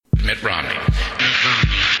Mitt Romney.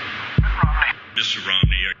 Mr.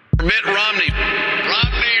 Romney. Mitt Romney.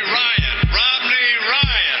 Romney Ryan. Romney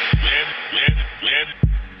Ryan.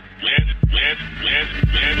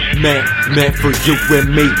 Meant for you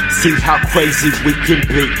and me, see how crazy we can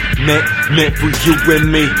be. Meant for you and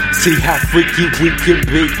me, see how freaky we can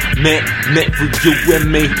be. Meant for you and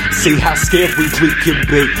me, see how scary we can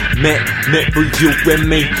be. Meant for you and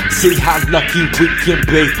me, see how lucky we can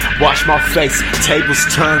be. Wash my face, tables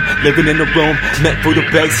turn, living in a room meant for the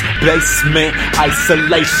basement.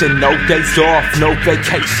 Isolation, no days off, no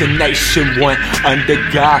vacation. Nation one under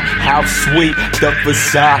God, how sweet the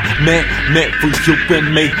facade. Meant for you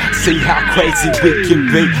and me, see how crazy we can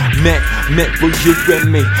be. Meant for you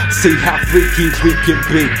and me, see how freaky we can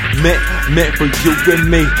be. Meant for you and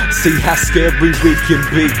me, see how scary we can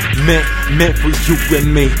be. Meant for you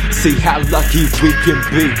and me, see how lucky we can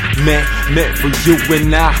be. Meant for you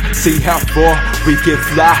and I, see how far we can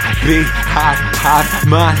fly. Be high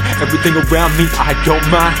mind, everything around me I don't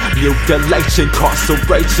mind. Mutilation,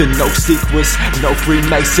 incarceration, no secrets, no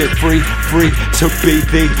Freemason. Free to be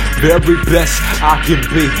the very best I can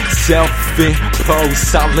be. Self-imposed,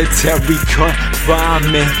 solitary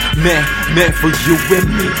confinement. Meant for you and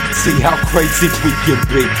me, see how crazy we can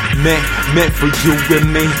be. Meant for you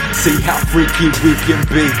and me, see how freaky we can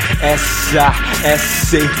be.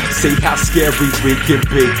 SISC, see how scary we can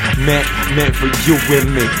be. Meant for you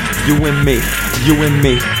and me, you and me, you and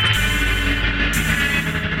me.